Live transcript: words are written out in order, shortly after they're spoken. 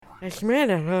This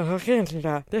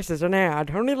is an ad.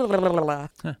 Huh, I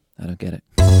don't get it.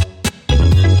 I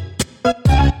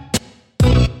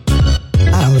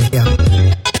don't really care.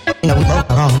 You know, we both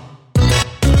are wrong.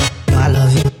 You know, I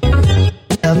love you.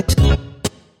 You love me too.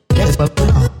 That is what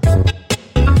we're on.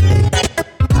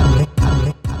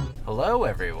 Hello,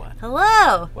 everyone.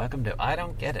 Hello. Welcome to I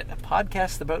Don't Get It, a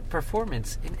podcast about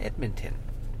performance in Edmonton.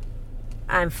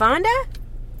 I'm Fonda.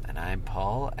 And I'm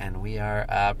Paul, and we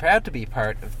are proud to be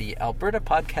part of the Alberta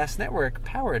Podcast Network,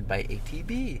 powered by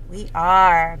ATB. We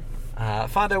are.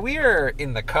 Fonda, we are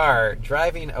in the car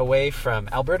driving away from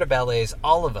Alberta Ballet's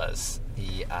All of Us,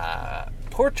 the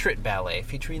portrait ballet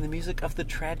featuring the music of the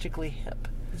Tragically Hip.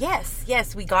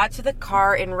 Yes, we got to the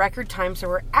car in record time, so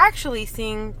we're actually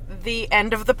seeing the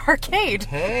end of the parkade.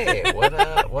 Hey, what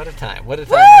a time. What a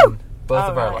Woo! time in both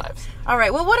of our lives. All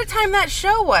right, well, what a time that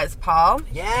show was, Paul.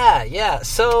 Yeah.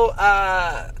 So,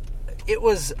 it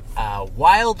was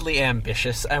wildly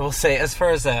ambitious, I will say, as far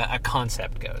as a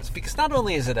concept goes. Because not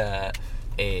only is it a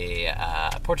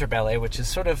portrait ballet, which is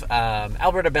sort of,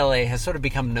 Alberta Ballet has sort of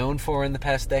become known for in the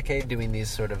past decade, doing these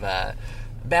sort of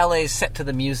ballets set to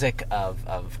the music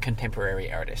of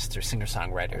contemporary artists or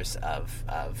singer-songwriters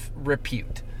of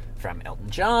repute. From Elton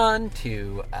John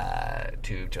to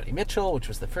Joni Mitchell, which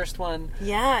was the first one.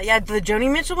 Yeah, the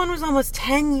Joni Mitchell one was almost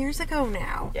 10 years ago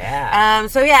now. Yeah.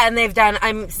 And they've done,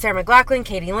 Sarah McLachlan,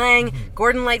 Katie Lang,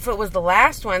 Gordon Lightfoot was the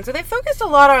last one. So they focused a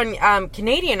lot on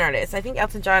Canadian artists. I think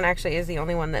Elton John actually is the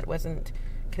only one that wasn't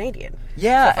Canadian.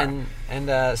 Yeah,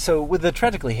 and so with the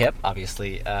Tragically Hip,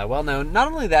 obviously well known. Not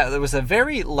only that, there was a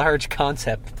very large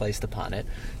concept placed upon it,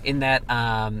 in that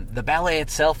the ballet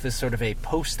itself is sort of a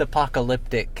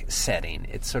post-apocalyptic setting.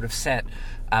 It's sort of set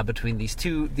between these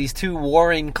two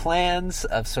warring clans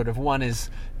of sort of, one is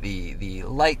the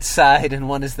light side and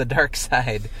one is the dark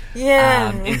side.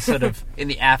 Yeah. In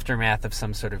the aftermath of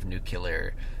some sort of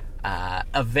nuclear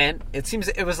event. It seems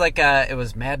it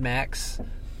was Mad Max.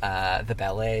 The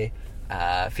ballet,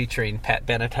 featuring Pat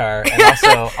Benatar,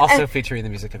 and also featuring the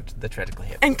music of the Tragically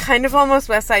Hip. And kind of almost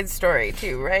West Side Story,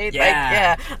 too, right?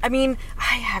 Yeah. I mean,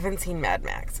 I haven't seen Mad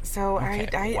Max, so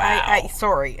Okay.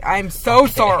 sorry. I'm so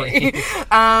sorry.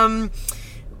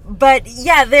 But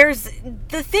yeah, there's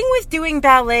the thing with doing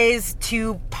ballets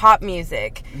to pop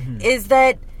music is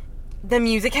that the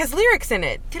music has lyrics in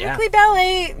it. Typically,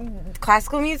 ballet,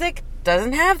 classical music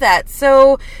doesn't have that.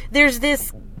 So there's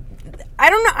this. I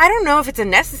don't know if it's a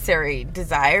necessary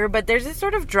desire, but there's this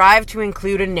sort of drive to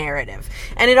include a narrative.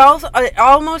 And it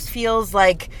almost feels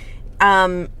like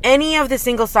any of the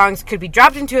single songs could be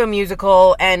dropped into a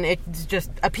musical, and it's just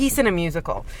a piece in a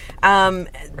musical.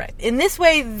 Right. In this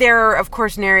way, they're, of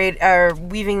course,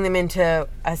 weaving them into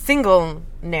a single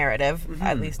narrative,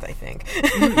 at least I think.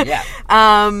 Yeah.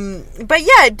 But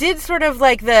yeah, it did sort of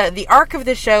like the arc of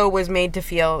the show was made to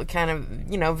feel kind of,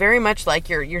 very much like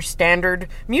your standard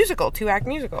musical, 2-act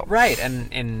musical. Right,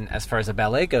 and as far as the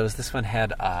ballet goes, this one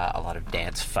had a lot of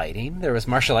dance fighting. There was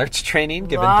martial arts training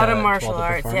given to all the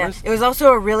performers. Yeah. It was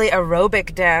also a really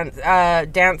aerobic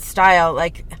dance style.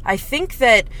 Like, I think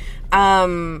that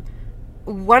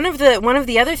one of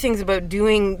the other things about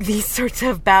doing these sorts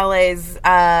of ballets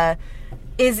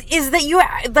is that you,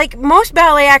 like, most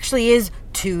ballet actually is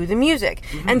to the music.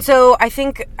 And so I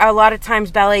think a lot of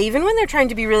times ballet, even when they're trying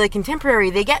to be really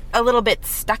contemporary, they get a little bit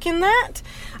stuck in that,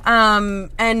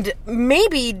 and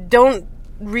maybe don't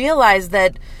realize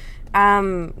that,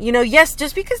 yes,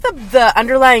 just because the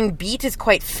underlying beat is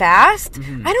quite fast, I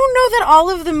don't know that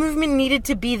all of the movement needed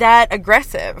to be that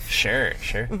aggressive. Sure.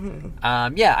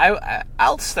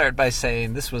 I'll start by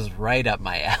saying this was right up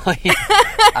my alley.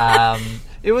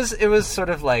 It was sort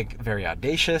of like very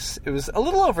audacious. It was a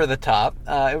little over the top.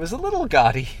 It was a little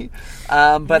gaudy,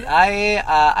 but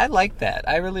I liked that.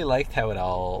 I really liked how it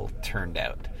all turned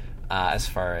out. As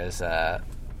far as oh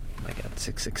my God,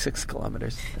 666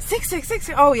 kilometers. 666.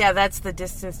 Oh yeah, that's the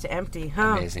distance to empty.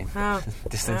 Huh? Amazing. Huh.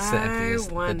 Distance to empty is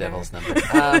the devil's number.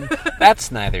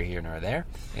 That's neither here nor there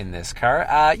in this car.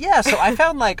 So I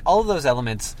found like all of those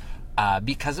elements.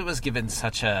 Because it was given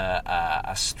such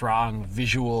a strong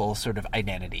visual sort of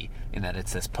identity, in that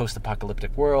it's this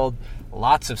post-apocalyptic world,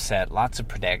 lots of set, lots of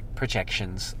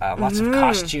projections, lots of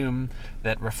costume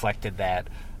that reflected that.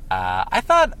 I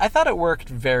thought it worked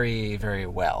very, very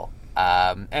well.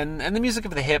 And the music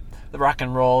of the hip, the rock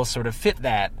and roll, sort of fit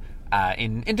that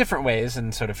in different ways.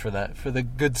 And sort of for the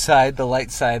good side, the light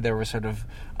side, there were sort of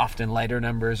often lighter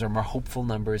numbers or more hopeful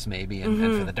numbers maybe,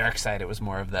 and for the dark side, it was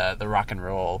more of the rock and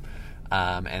roll.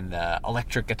 And the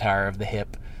electric guitar of the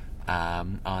hip.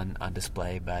 on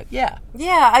display. But yeah.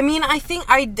 I mean, I think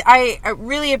I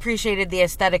really appreciated the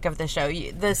aesthetic of the show.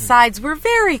 The sides were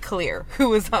very clear who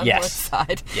was on what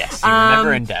side. Yes, you were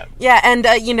never in doubt. Yeah, and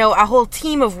a whole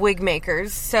team of wig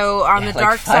makers. So on the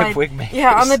dark side, wig makers.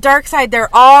 on the dark side, they're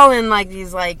all in like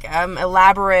these like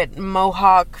elaborate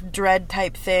mohawk dread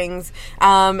type things.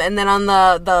 And then on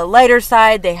the lighter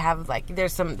side, they have like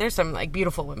there's some like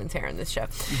beautiful women's hair in this show.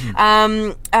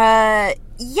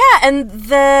 And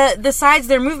the sides,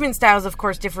 their movement styles, of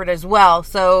course, differed as well.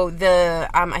 So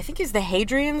I think the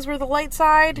Hadrians were the light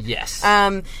side. Yes.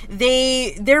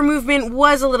 Their movement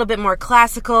was a little bit more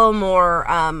classical, more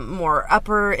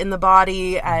upper in the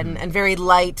body, and very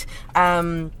light.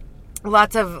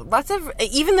 Lots of,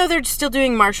 even though they're still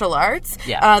doing martial arts,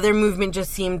 their movement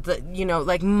just seemed,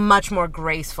 like much more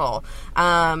graceful.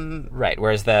 Right.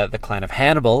 Whereas the clan of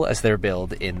Hannibal, as they're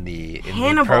billed in the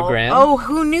program. Oh,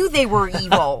 who knew they were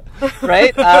evil?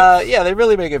 Right. They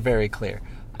really make it very clear.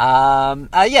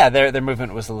 Their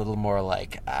movement was a little more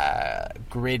like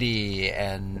gritty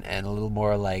and a little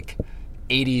more like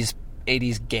 80s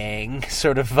gang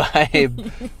sort of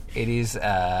vibe.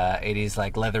 80s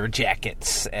like leather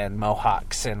jackets and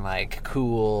mohawks and like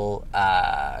cool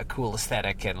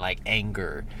aesthetic and like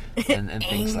anger and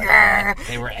things like that.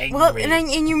 They were angry. Well,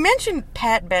 and you mentioned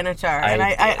Pat Benatar, and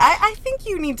I think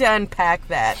you need to unpack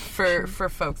that for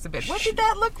folks a bit. What did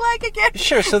that look like again?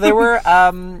 Sure. So there were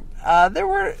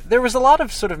there was a lot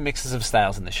of sort of mixes of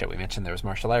styles in the show. We mentioned there was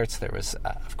martial arts, there was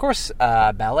of course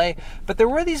ballet, but there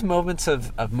were these moments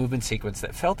of movement sequence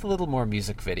that felt a little more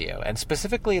music video, and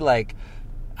specifically like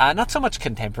not so much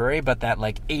contemporary, but that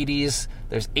like 80s.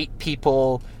 There's 8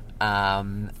 people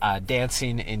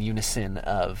dancing in unison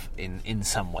in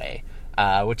some way.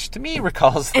 Which to me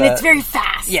recalls and it's very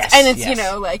fast. Yes. And it's,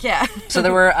 So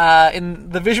there were,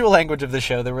 in the visual language of the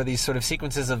show, there were these sort of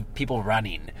sequences of people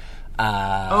running.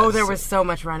 There was so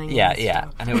much running.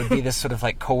 Yeah. And it would be this sort of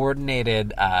like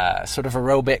coordinated, sort of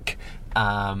aerobic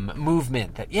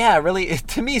movement that, really, it,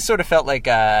 to me, sort of felt like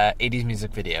a 80s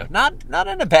music video. Not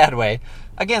in a bad way.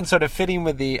 Again, sort of fitting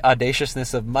with the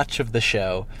audaciousness of much of the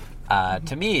show.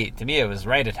 To me, it was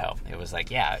right at home. It was like,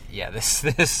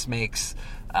 this makes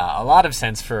a lot of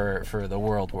sense for the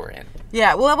world we're in.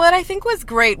 Yeah, well, what I think was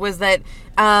great was that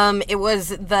it was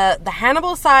the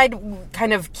Hannibal side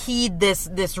kind of keyed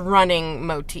this running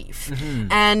motif,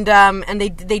 and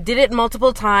they did it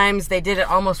multiple times. They did it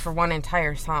almost for one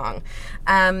entire song,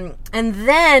 and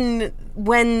then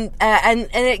when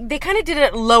they kind of did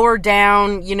it lower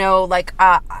down, like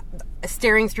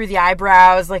staring through the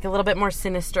eyebrows, like a little bit more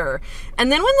sinister.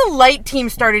 And then when the light team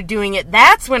started doing it,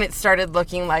 that's when it started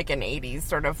looking like an 80s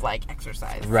sort of like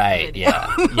exercise. Right, video.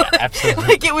 Yeah, absolutely.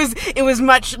 Like it was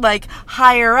much like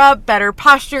higher up, better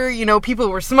posture, people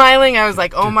were smiling. I was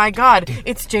like, oh my God,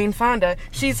 it's Jane Fonda.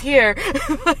 She's here.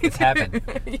 It's happened.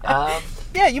 I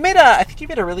think you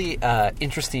made a really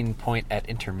interesting point at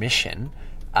intermission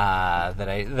that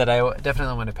I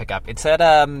definitely want to pick up. It said,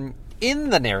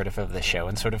 in the narrative of the show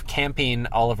and sort of camping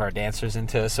all of our dancers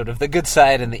into sort of the good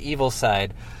side and the evil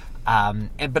side.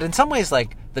 But in some ways,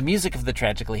 like, the music of the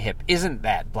Tragically Hip isn't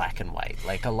that black and white.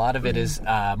 Like, a lot of it is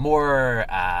more,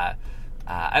 I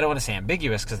don't want to say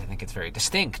ambiguous because I think it's very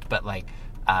distinct, but like,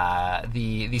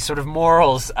 the sort of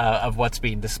morals of what's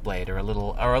being displayed are a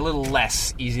little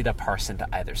less easy to parse into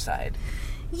either side.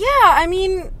 Yeah, I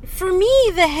mean, for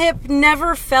me, the hip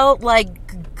never felt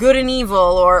like good and evil,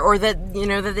 or that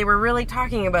that they were really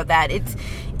talking about that. It's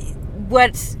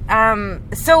what.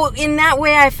 So in that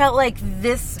way, I felt like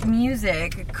this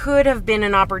music could have been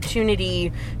an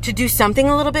opportunity to do something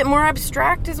a little bit more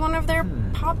abstract as one of their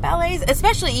pop ballets,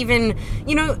 especially even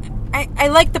I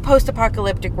like the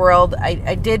post-apocalyptic world.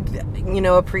 I did,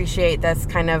 appreciate this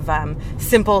kind of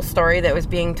simple story that was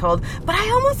being told. But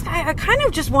I kind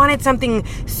of just wanted something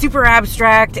super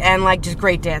abstract and like just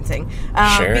great dancing.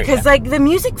 Because like the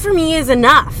music for me is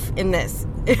enough in this,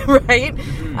 right?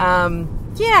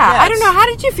 I don't know. How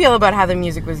did you feel about how the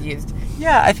music was used?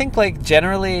 Yeah, I think like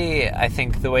generally, I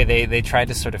think the way they tried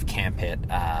to sort of camp it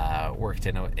worked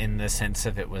in the sense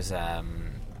of it was.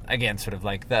 Again, sort of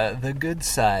like the good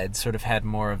side sort of had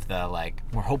more of the like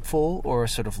more hopeful or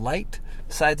sort of light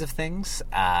sides of things,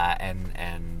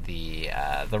 and the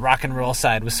rock and roll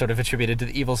side was sort of attributed to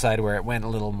the evil side, where it went a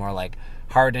little more like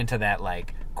hard into that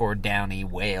like Gord Downie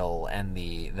wail and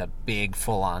the big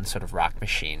full on sort of rock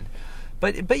machine.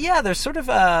 But yeah, there's sort of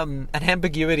an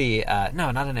ambiguity.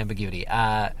 No, not an ambiguity.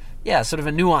 Sort of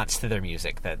a nuance to their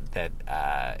music that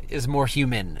is more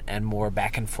human and more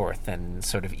back and forth and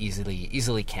sort of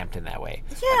easily camped in that way.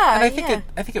 Yeah, and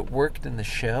I think it worked in the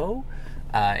show.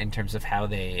 in terms of how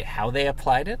they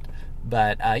applied it.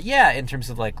 But yeah, in terms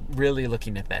of like really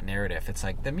looking at that narrative, it's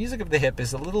like the music of the hip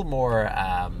is a little more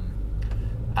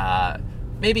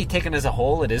maybe taken as a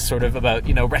whole. It is sort of about,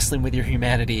 you know, wrestling with your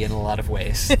humanity in a lot of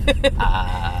ways. But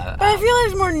I feel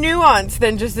there's more nuance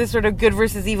than just this sort of good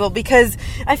versus evil, because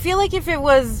I feel like if it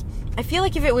was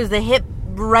the hip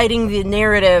writing the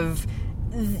narrative,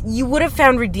 you would have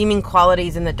found redeeming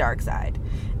qualities in the dark side,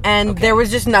 and there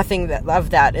was just nothing of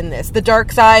that in this. The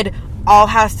dark side all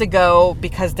has to go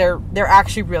because they're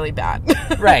actually really bad.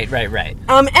 Right.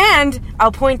 And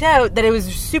I'll point out that it was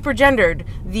super gendered.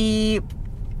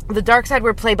 The dark side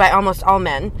were played by almost all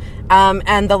men,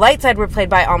 and the light side were played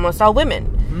by almost all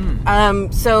women.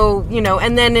 So, you know,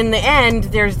 and then in the end,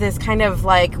 there's this kind of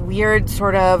like weird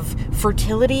sort of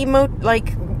fertility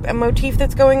motif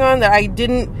that's going on that I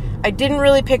didn't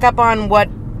really pick up on what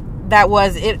that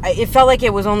was. It felt like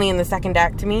it was only in the second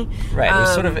act to me. Right.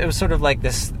 It was sort of like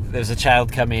this. There's a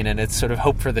child coming, and it's sort of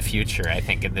hope for the future, I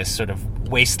think, in this sort of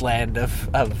wasteland of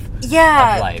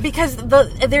life. Because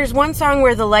there's one song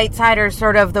where the light side are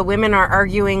sort of, the women are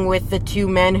arguing with the two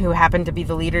men who happen to be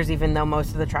the leaders, even though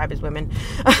most of the tribe is women.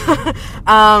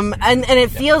 And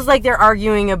it feels like they're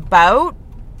arguing about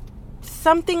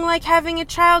something like having a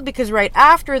child, because right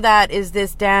after that is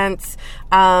this dance.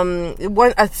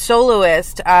 A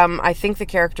soloist, I think the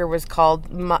character was called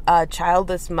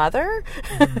Childless Mother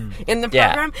in the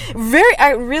program.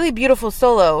 Really beautiful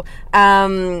solo.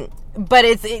 But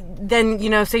then, you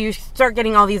know, so you start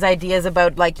getting all these ideas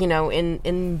about, like, you know,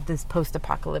 in this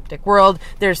post-apocalyptic world,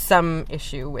 there's some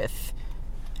issue with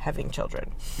having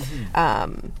children.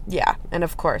 Yeah, and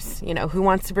of course, you know, who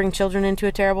wants to bring children into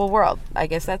a terrible world? I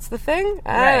guess that's the thing.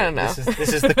 I don't know.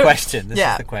 This is the question. This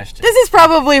is the question. This is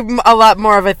probably a lot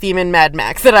more of a theme in Mad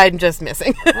Max that I'm just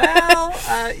missing.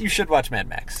 Well, you should watch Mad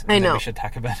Max. I know. We should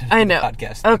talk about it on the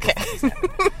podcast. Okay.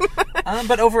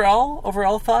 But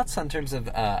overall thoughts in terms of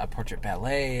A Portrait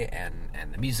Ballet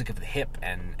and the music of the hip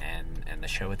and the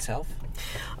show itself?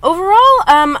 Overall,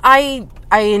 I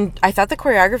thought the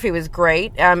choreography was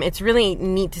great. It's really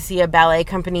neat to see a ballet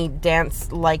company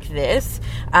dance like this,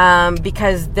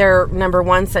 because they're, number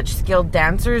one, such skilled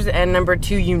dancers, and number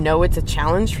two, you know, it's a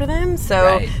challenge for them.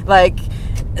 So, like,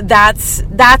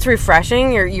 that's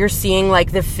refreshing. You're seeing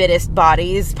like the fittest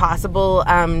bodies possible,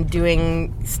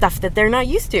 doing stuff that they're not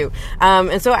used to,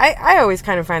 and so I always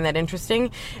kind of find that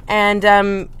interesting.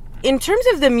 And in terms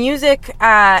of the music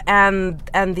and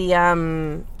the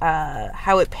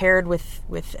how it paired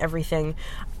with everything,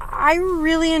 I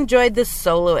really enjoyed the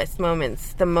soloist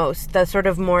moments the most, the sort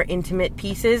of more intimate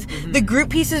pieces. The group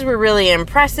pieces were really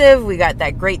impressive. We got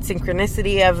that great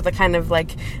synchronicity of the kind of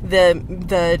like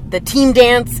the team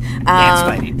dance.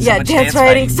 Dance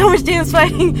fighting. So much dance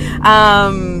fighting.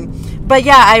 But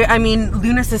yeah, I mean,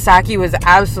 Luna Sasaki was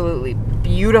absolutely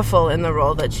beautiful in the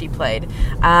role that she played,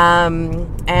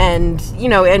 and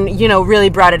really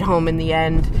brought it home in the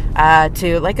end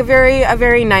to like a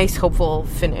very nice, hopeful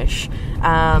finish.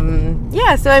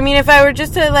 So I mean, if I were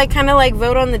just to like kind of like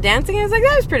vote on the dancing, I was like,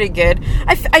 that was pretty good.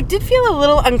 I did feel a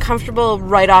little uncomfortable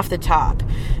right off the top.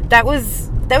 That was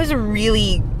a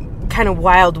really kind of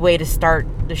wild way to start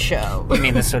the show. You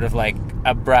mean the sort of like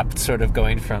abrupt sort of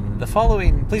going from the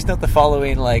following, please note the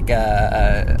following, like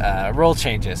role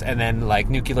changes, and then like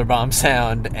nuclear bomb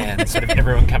sound and sort of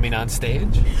everyone coming on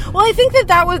stage? Well, I think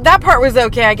that part was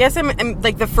okay. I guess I'm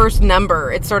like the first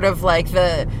number, it's sort of like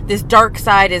this dark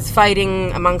side is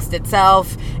fighting amongst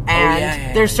itself,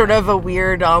 and there's sort of a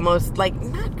weird, almost like,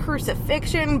 not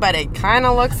crucifixion, but it kind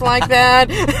of looks like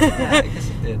that. I guess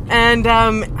it did. And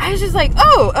I was just like,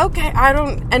 oh, okay, I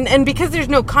don't, and because there's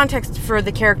no context for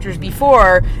the characters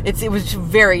before, it was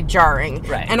very jarring.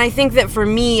 Right. And I think that for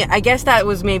me, I guess that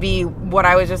was maybe what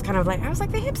I was just kind of like, I was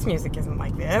like, the hips music isn't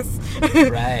like this.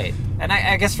 Right. And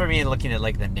I guess for me, looking at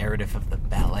like the narrative of the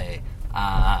ballet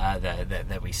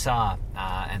that we saw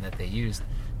and that they used,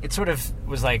 it sort of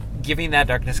was like giving that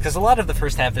darkness, because a lot of the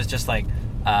first half is just like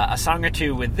a song or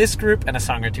two with this group and a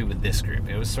song or two with this group.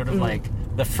 It was sort of like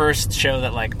the first show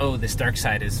that like, oh, this dark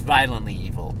side is violently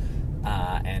evil.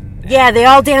 And they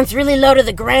all dance really low to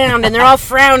the ground, and they're all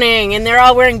frowning, and they're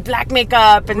all wearing black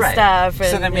makeup and stuff. And,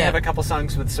 so then we have a couple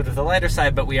songs with sort of the lighter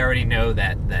side, but we already know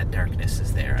that darkness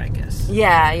is there, I guess.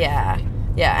 Yeah.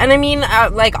 Yeah, and I mean,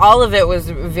 like, all of it was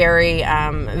very,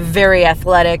 very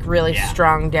athletic, really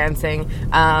strong dancing.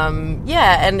 But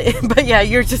yeah,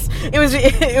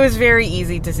 it was very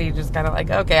easy to see, just kind of like,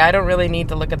 okay, I don't really need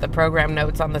to look at the program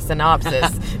notes on the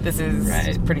synopsis. This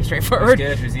is pretty straightforward. Who's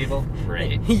good, who's evil?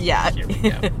 Great. Yeah. Here we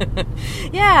go.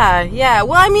 Yeah.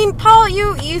 Well, I mean, Paul,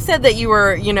 you said that you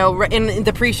were, in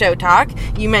the pre-show talk,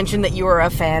 you mentioned that you were a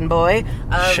fanboy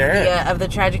of the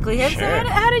Tragically Hip. Sure. So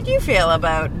how did you feel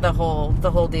about the whole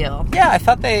deal? Yeah, I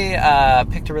thought they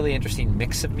picked a really interesting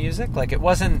mix of music. Like,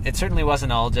 it certainly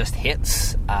wasn't all just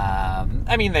hits.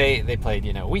 I mean, they played,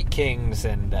 Wheat Kings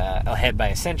and Ahead by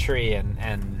a Century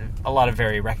and a lot of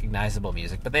very recognizable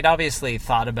music. But they'd obviously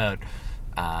thought about,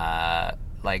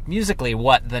 like, musically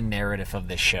what the narrative of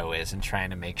this show is, and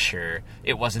trying to make sure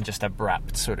it wasn't just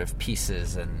abrupt sort of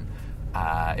pieces, and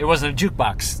it wasn't a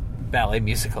jukebox ballet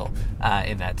musical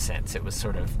in that sense. It was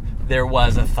sort of, there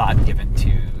was a thought given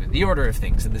to the order of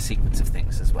things and the sequence of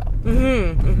things as well.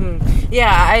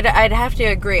 Yeah, I'd have to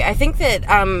agree. I think that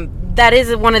that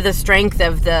is one of the strengths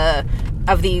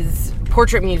of these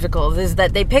portrait musicals, is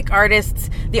that they pick artists.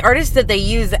 The artists that they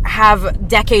use have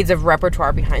decades of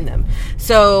repertoire behind them.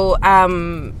 So, I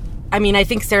mean, I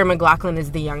think Sarah McLachlan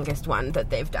is the youngest one that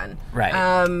they've done.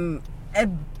 Right.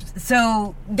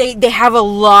 So they have a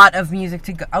lot of music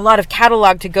a lot of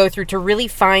catalog to go through to really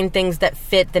find things that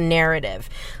fit the narrative.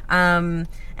 And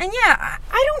yeah,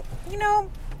 I don't know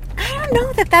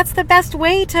that that's the best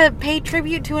way to pay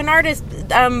tribute to an artist,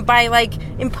 by, like,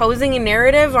 imposing a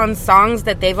narrative on songs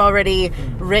that they've already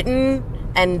written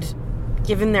and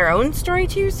given their own story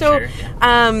to. So, Sure,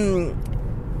 yeah.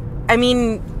 I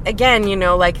mean, again,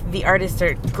 like, the artists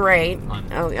are great.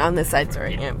 On this side,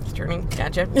 sorry. Yeah, it's turning.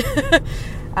 Gotcha.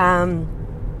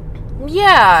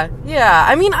 Yeah.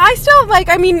 I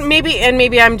mean,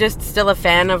 maybe I'm just still a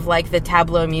fan of, like, the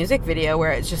Tableau music video,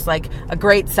 where it's just, like, a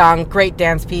great song, great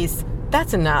dance piece.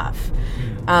 That's enough.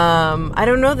 I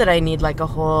don't know that I need, like, a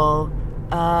whole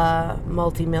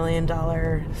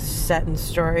multi-million-dollar set and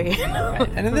story. Right.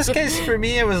 And in this case, for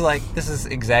me, it was like, this is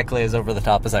exactly as over the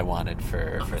top as I wanted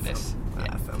for this.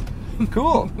 Yeah. Awesome.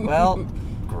 Cool. Well,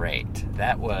 great.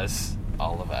 That was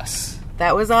All of Us.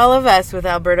 That was All of Us with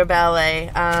Alberta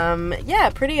Ballet. Yeah,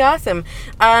 pretty awesome.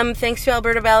 Thanks to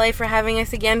Alberta Ballet for having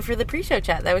us again for the pre-show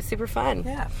chat. That was super fun.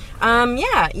 Yeah.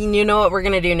 Yeah, you know what we're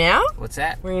going to do now? What's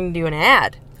that? We're going to do an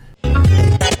ad.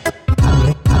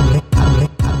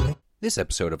 This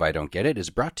episode of I Don't Get It is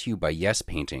brought to you by Yes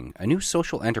Painting, a new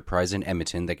social enterprise in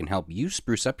Edmonton that can help you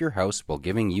spruce up your house while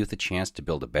giving youth a chance to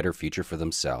build a better future for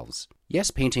themselves. Yes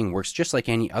Painting works just like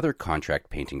any other contract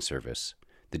painting service.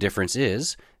 The difference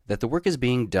is that the work is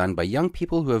being done by young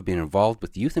people who have been involved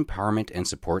with youth empowerment and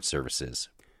support services,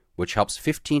 which helps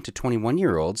 15 to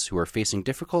 21-year-olds who are facing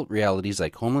difficult realities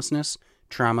like homelessness,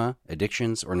 trauma,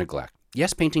 addictions, or neglect.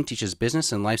 Yes Painting teaches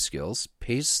business and life skills,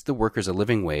 pays the workers a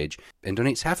living wage, and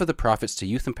donates half of the profits to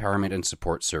youth empowerment and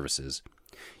support services.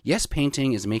 Yes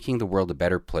Painting is making the world a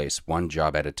better place, one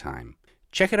job at a time.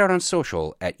 Check it out on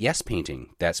social at Yes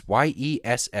Painting, that's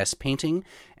YESS Painting,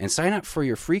 and sign up for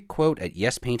your free quote at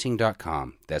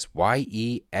yespainting.com. That's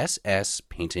YESS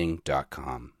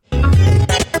Painting.com.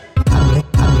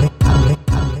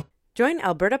 Join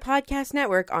Alberta Podcast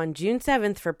Network on June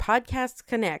 7th for Podcasts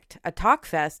Connect, a talk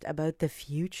fest about the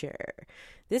future.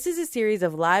 This is a series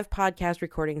of live podcast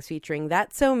recordings featuring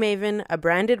That's So Maven, A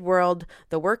Branded World,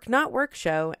 The Work Not Work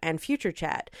Show, and Future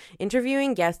Chat,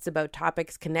 interviewing guests about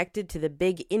topics connected to the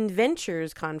big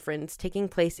Inventures conference taking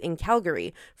place in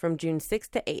Calgary from June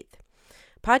 6th to 8th.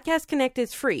 Podcast Connect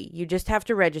is free. You just have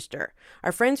to register.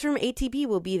 Our friends from ATB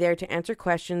will be there to answer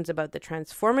questions about the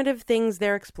transformative things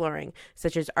they're exploring,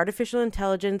 such as artificial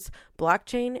intelligence,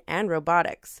 blockchain, and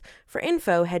robotics. For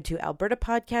info, head to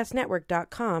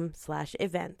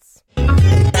albertapodcastnetwork.com/events.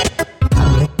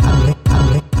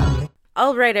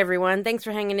 All right, everyone. Thanks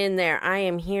for hanging in there. I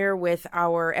am here with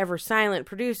our ever-silent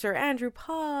producer, Andrew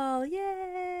Paul.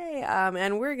 Yay!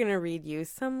 And we're going to read you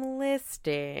some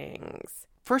listings.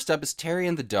 First up is Terry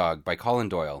and the Dog by Colin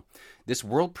Doyle. This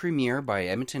world premiere by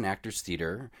Edmonton Actors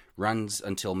Theatre runs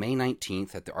until May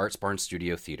 19th at the Arts Barn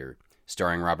Studio Theatre,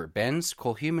 starring Robert Benz,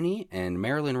 Cole Humany, and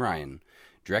Marilyn Ryan,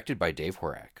 directed by Dave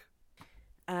Horak.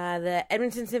 The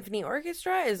Edmonton Symphony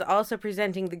Orchestra is also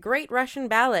presenting The Great Russian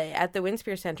Ballet at the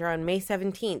Winspear Centre on May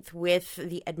 17th with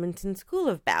the Edmonton School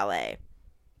of Ballet.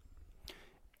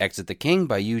 Exit the King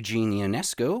by Eugene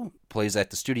Ionesco plays at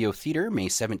the Studio Theatre May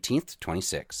 17th to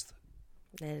 26th.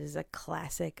 That is a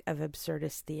classic of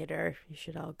absurdist theater. You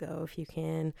should all go if you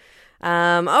can.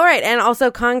 All right, and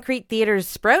also Concrete Theater's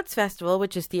Sprouts Festival,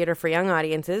 which is theater for young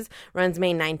audiences, runs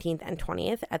May 19th and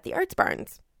 20th at the Arts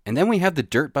Barns. And then we have the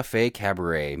Dirt Buffet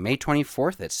Cabaret, May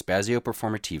 24th at Spazio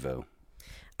Performativo.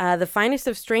 The Finest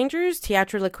of Strangers,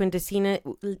 Teatro La Quindicina's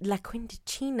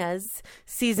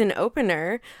season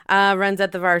opener, runs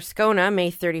at the Varscona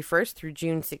May 31st through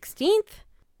June 16th.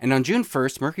 And on June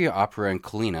 1st, Mercury Opera and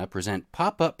Colina present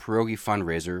Pop-Up Pierogi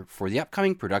fundraiser for the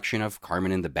upcoming production of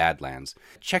Carmen in the Badlands.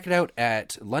 Check it out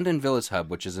at London Village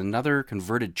Hub, which is another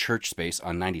converted church space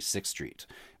on 96th Street.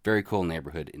 Very cool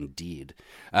neighborhood indeed.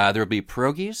 There will be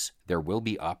pierogies, there will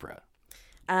be opera.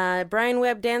 Brian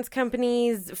Webb Dance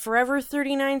Company's Forever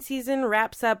 39 season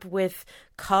wraps up with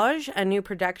Kaj, a new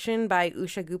production by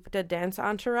Usha Gupta Dance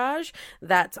Entourage.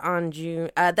 That's on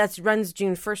runs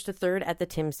June 1st to 3rd at the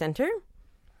Tim Center.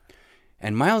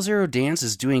 And Mile Zero Dance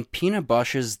is doing Pina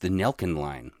Bausch's The Nelken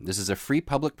Line. This is a free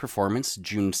public performance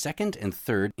June 2nd and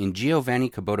 3rd in Giovanni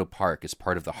Caboto Park as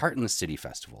part of the Heart in the City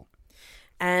Festival.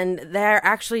 And they're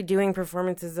actually doing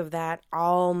performances of that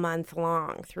all month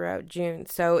long throughout June.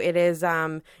 So it is,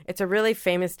 it's a really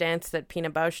famous dance that Pina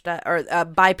Bausch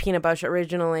by Pina Bausch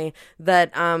originally,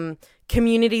 that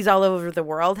communities all over the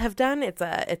world have done. It's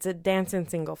a dance in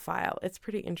single file. It's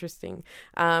pretty interesting.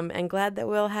 And glad that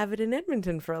we'll have it in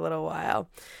Edmonton for a little while.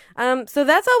 So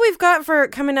that's all we've got for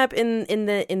coming up in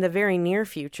the very near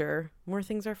future. More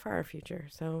things are far future.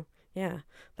 So yeah,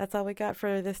 that's all we got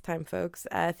for this time, folks.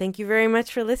 Thank you very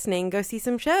much for listening. Go see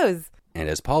some shows. And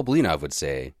as Paul Blinov would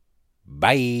say,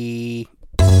 bye.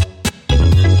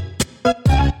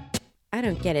 I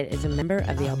Don't Get It is a member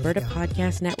of the Alberta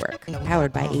Podcast Network,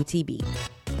 powered by ATB.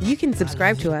 You can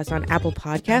subscribe to us on Apple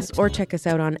Podcasts or check us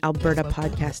out on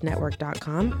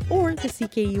albertapodcastnetwork.com or the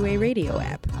CKUA radio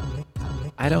app.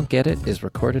 I Don't Get It is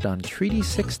recorded on Treaty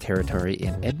 6 territory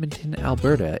in Edmonton,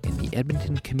 Alberta, in the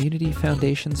Edmonton Community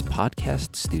Foundation's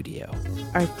podcast studio.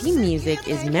 Our theme music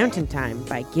is Mountain Time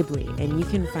by Ghibli, and you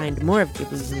can find more of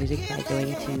Ghibli's music by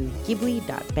going to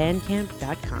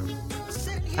ghibli.bandcamp.com.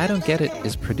 I Don't Get It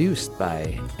is produced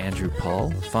by Andrew Paul,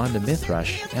 Fonda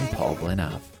Mithrush, and Paul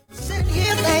Blinov. Sitting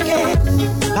here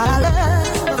thinking about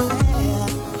our love.